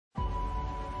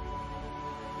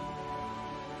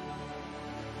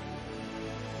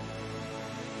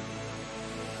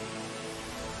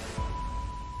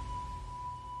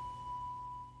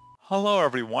Hello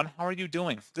everyone, how are you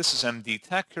doing? This is MD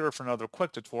Tech here for another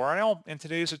quick tutorial. In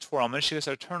today's tutorial, I'm going to show you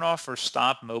how to turn off or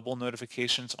stop mobile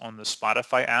notifications on the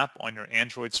Spotify app on your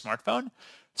Android smartphone.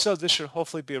 So this should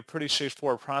hopefully be a pretty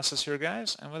straightforward process here,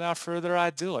 guys. And without further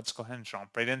ado, let's go ahead and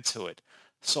jump right into it.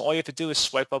 So all you have to do is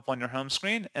swipe up on your home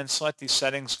screen and select the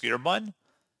settings gear button.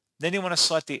 Then you want to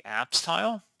select the apps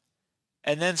tile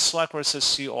and then select where it says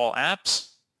see all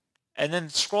apps. And then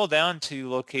scroll down to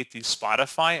locate the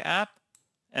Spotify app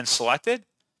and select it.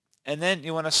 And then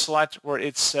you want to select where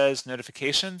it says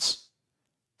notifications.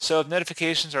 So if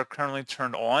notifications are currently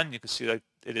turned on, you can see like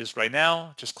it is right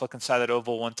now. Just click inside that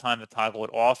oval one time to toggle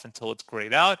it off until it's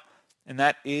grayed out. And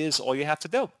that is all you have to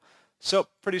do. So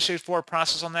pretty straightforward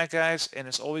process on that, guys. And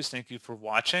as always, thank you for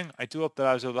watching. I do hope that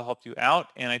I was able to help you out.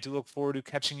 And I do look forward to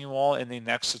catching you all in the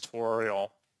next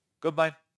tutorial. Goodbye.